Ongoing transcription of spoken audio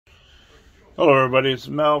Hello everybody, it's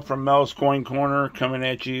Mel from Mel's Coin Corner coming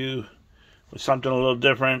at you with something a little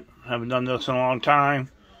different. Haven't done this in a long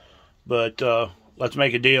time, but let's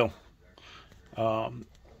make a deal. I'm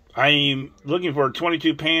looking for a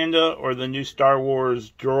 22 Panda or the new Star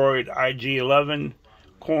Wars Droid IG-11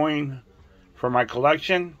 coin for my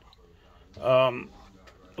collection. Of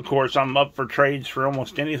course, I'm up for trades for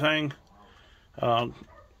almost anything. That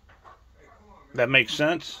makes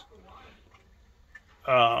sense.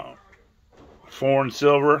 Foreign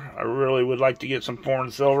silver. I really would like to get some foreign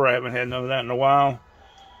silver. I haven't had none of that in a while.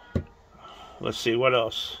 Let's see, what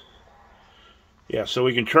else? Yeah, so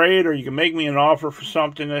we can trade, or you can make me an offer for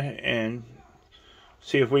something and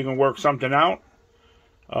see if we can work something out.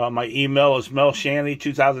 My email is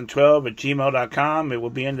melshanley2012@gmail.com. It will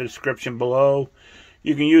be in the description below.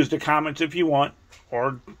 You can use the comments if you want,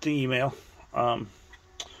 or the email.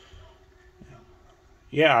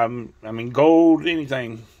 Yeah, I mean, gold,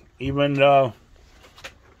 anything. Even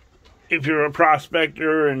if you're a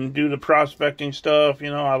prospector and do the prospecting stuff,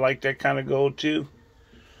 I like that kind of gold too.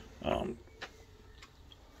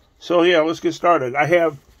 So yeah, let's get started. I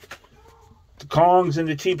have the Kongs and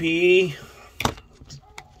the TPE.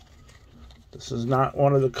 This is not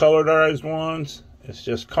one of the colorized ones. It's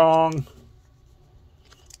just Kong.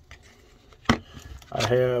 I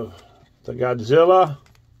have the Godzilla.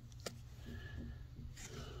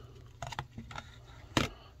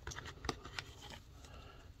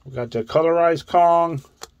 We got the colorized Kong.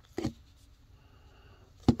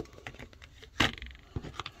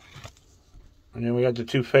 And then we got the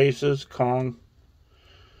two faces, Kong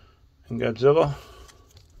and Godzilla.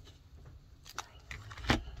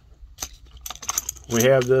 We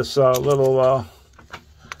have this little,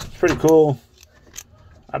 it's pretty cool.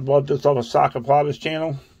 I bought this off of Saka Plata's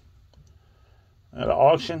channel at an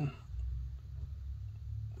auction.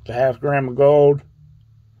 The half gram of gold.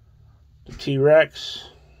 The T-Rex.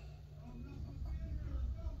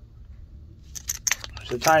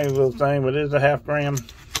 It's a tiny little thing, but it is a half gram.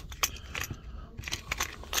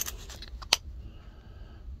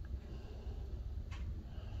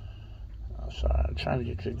 Oh, sorry, I'm trying to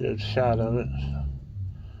get you a good shot of it.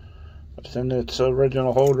 It's in its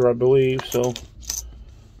original holder, I believe. So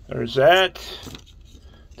there's that.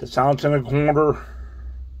 The Sounds in a Corner.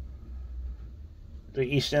 The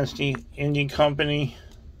East Indian Company.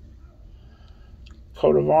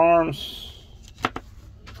 Coat of arms.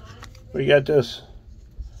 We got this.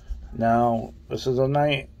 Now, this is a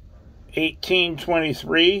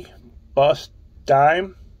 1823 bust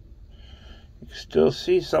dime. You can still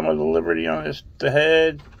see some of the Liberty on the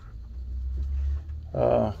head.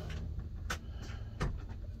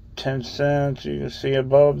 10 cents. You can see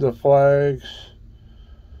above the flags.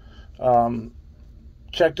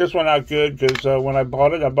 Check this one out good, because when I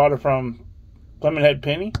bought it from Lemonhead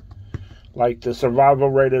Penny. Like, the survival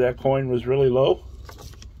rate of that coin was really low.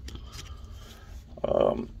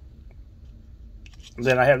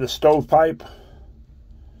 Then I have the Stovepipe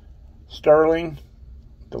Sterling,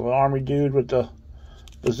 the little army dude with the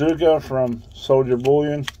bazooka from Soldier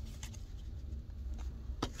Bullion.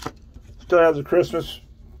 Still has the Christmas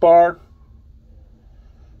bar,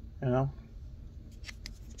 Have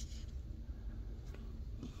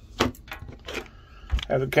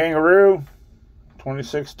the Kangaroo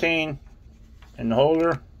 2016 in the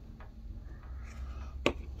holder.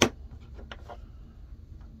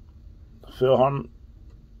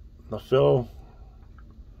 The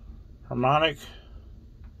Philharmonic.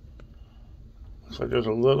 Looks like there's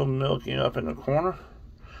a little milky up in the corner.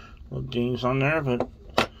 Little dings on there, but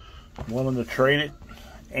I'm willing to trade it.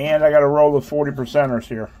 And I got a roll of 40%ers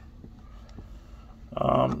here.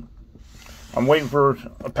 I'm waiting for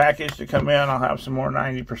a package to come in. I'll have some more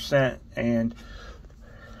 90%. And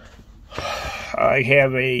I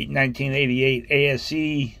have a 1988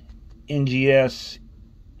 ASE NGS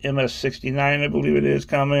MS69, I believe it is,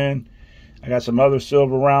 coming. I got some other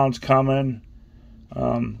silver rounds coming.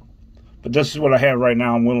 But this is what I have right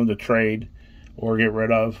now. I'm willing to trade or get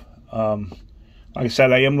rid of. Like I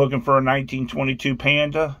said, I am looking for a 1922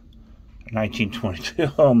 Panda.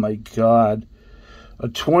 1922, oh my God. A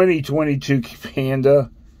 2022 Panda.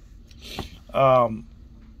 Or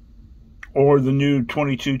the new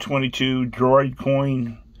 2222 Droid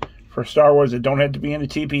coin for Star Wars. It don't have to be in the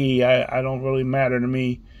TPE. I don't really matter to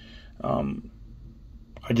me. I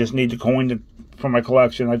just need the coin for my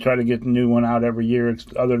collection. I try to get the new one out every year,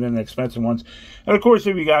 other than the expensive ones. And of course,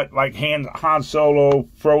 if you got like Han Solo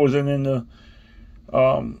frozen in the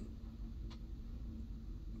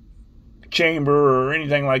chamber or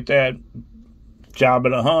anything like that, Jabba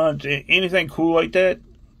the Hutt, anything cool like that,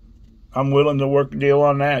 I'm willing to work a deal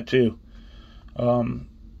on that too.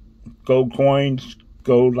 gold coins,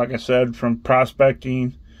 gold, like I said, from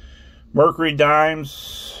prospecting. Mercury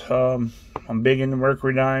dimes. I'm big into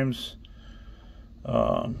Mercury dimes.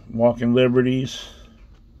 Walking Liberties.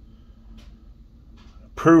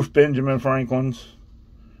 Proof Benjamin Franklin's.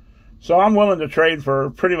 So I'm willing to trade for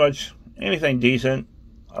pretty much anything decent.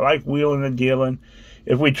 I like wheeling and dealing.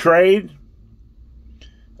 If we trade,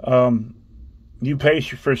 you pay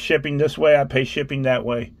for shipping this way, I pay shipping that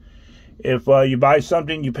way. If you buy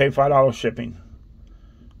something, you pay $5 shipping.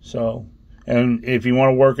 So, and if you want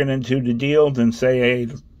to work it into the deal, then say, hey,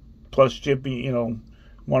 plus shipping, you know,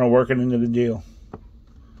 want to work it into the deal.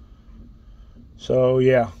 So,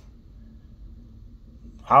 yeah.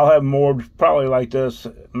 I'll have more probably like this.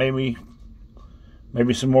 Maybe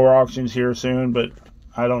some more auctions here soon, but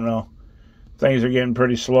I don't know. Things are getting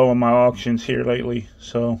pretty slow on my auctions here lately.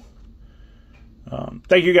 So,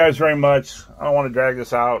 thank you guys very much. I don't want to drag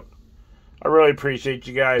this out. I really appreciate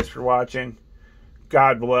you guys for watching.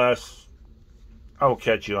 God bless. I will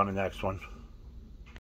catch you on the next one.